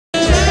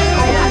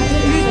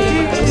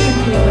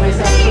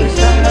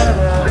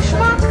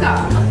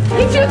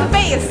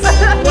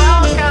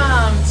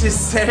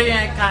Saturday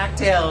Night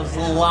Cocktails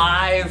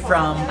live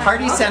from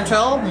Party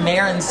Central,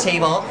 Marin's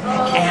Table,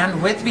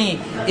 and with me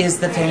is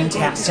the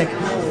fantastic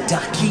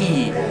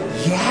Ducky.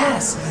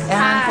 Yes,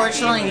 and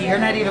unfortunately, you're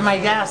not even my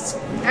guest.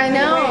 I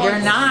know.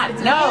 You're not.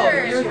 No,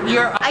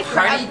 you're a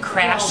party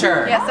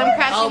crasher. Yes, I'm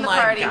crashing the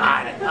party. Oh my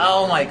God.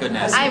 Oh my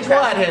goodness. I'm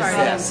What is crashing the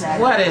party. this?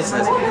 What is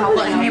this? Well,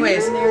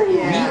 anyways,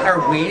 we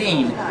are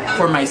waiting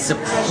for my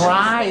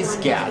surprise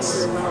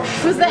guest.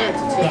 Who's that?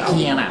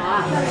 Becky Anna.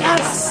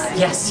 Yes,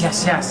 yes,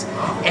 yes, yes.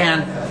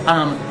 And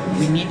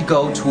we need to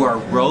go to our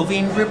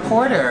roving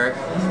reporter,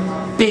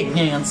 Big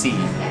Nancy.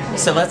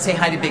 So let's say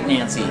hi to Big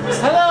Nancy.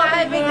 Hello,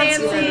 Hi, Big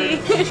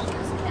Nancy.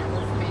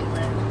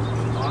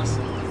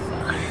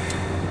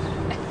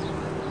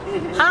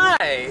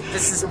 Hi,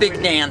 this is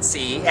Big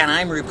Nancy, and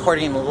I'm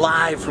reporting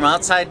live from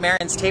outside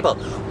Marin's Table.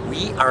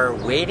 We are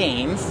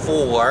waiting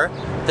for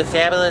the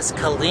fabulous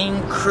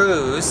Colleen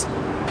Cruz.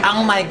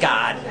 Oh my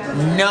God,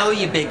 no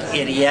you big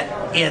idiot,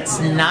 it's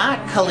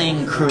not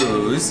Colleen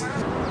Cruz.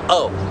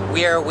 Oh,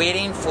 we are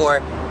waiting for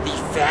the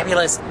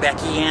fabulous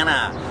Becky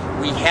Anna.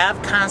 We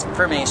have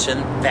confirmation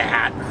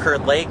that her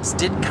legs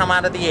did come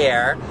out of the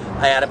air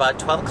at about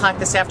 12 o'clock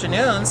this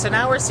afternoon, so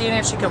now we're seeing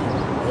if she can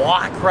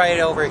walk right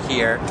over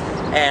here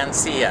and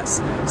see us.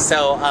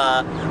 So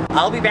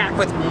I'll be back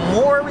with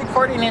more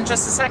reporting in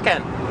just a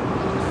second.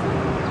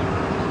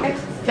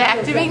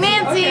 Back to Big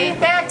Nancy.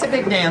 Back to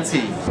Big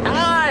Nancy.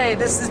 Hi,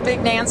 this is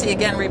Big Nancy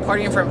again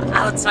reporting from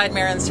outside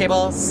Marin's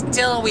Table.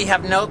 Still, we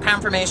have no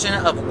confirmation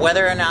of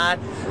whether or not,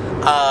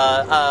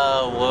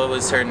 what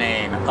was her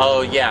name?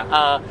 Oh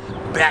yeah,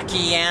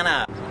 Becky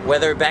Anna.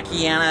 Whether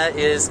Becky Anna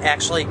is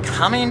actually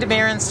coming to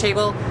Marin's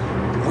Table.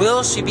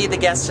 Will she be the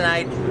guest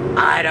tonight?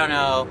 I don't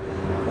know.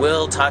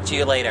 We'll talk to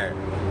you later.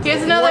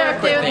 Here's another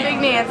update with Big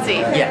Nancy.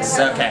 Yes,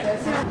 okay.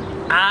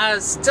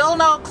 Still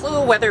no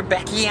clue whether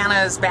Becky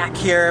Anna is back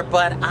here,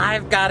 but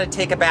I've got to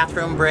take a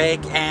bathroom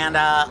break, and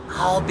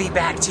I'll be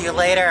back to you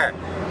later.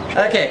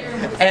 Okay,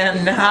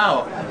 and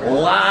now,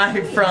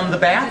 live from the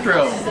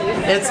bathroom,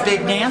 it's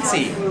Big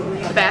Nancy.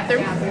 The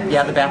bathroom?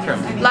 Yeah, the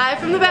bathroom. Live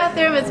from the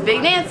bathroom, it's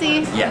Big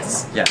Nancy.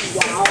 Yes, yes.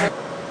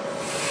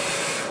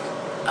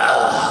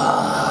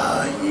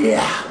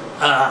 Yeah.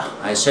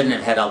 I shouldn't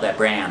have had all that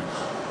bran.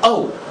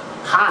 Oh,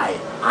 hi,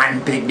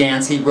 I'm Big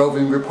Nancy,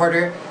 roving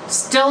reporter.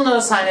 Still no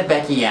sign of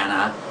Becky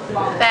Anna.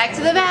 Back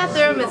to the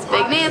bathroom, it's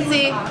Big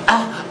Nancy.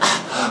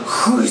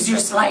 Who's your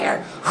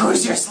slayer?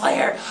 Who's your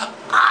slayer?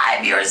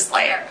 I'm your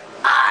slayer.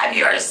 I'm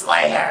your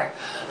slayer.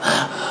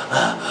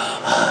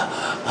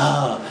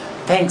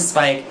 Thanks,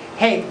 Spike.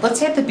 Hey, let's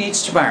hit the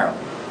beach tomorrow.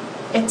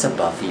 It's a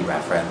Buffy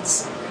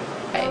reference.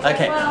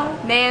 Okay.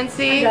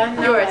 Nancy,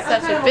 you are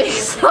such a big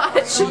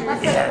slut. She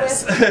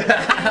is.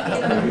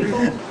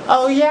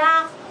 Oh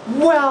yeah?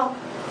 Well,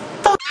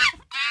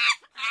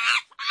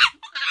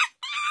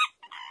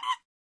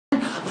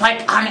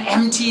 like on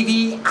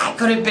MTV, I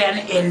could have been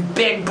in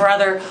Big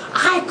Brother.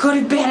 I could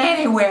have been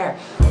anywhere.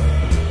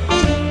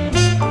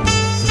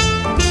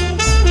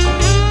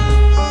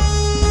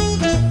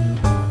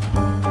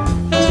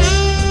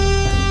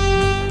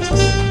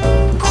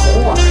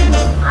 Corn?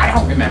 I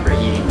don't remember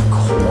eating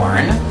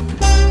corn.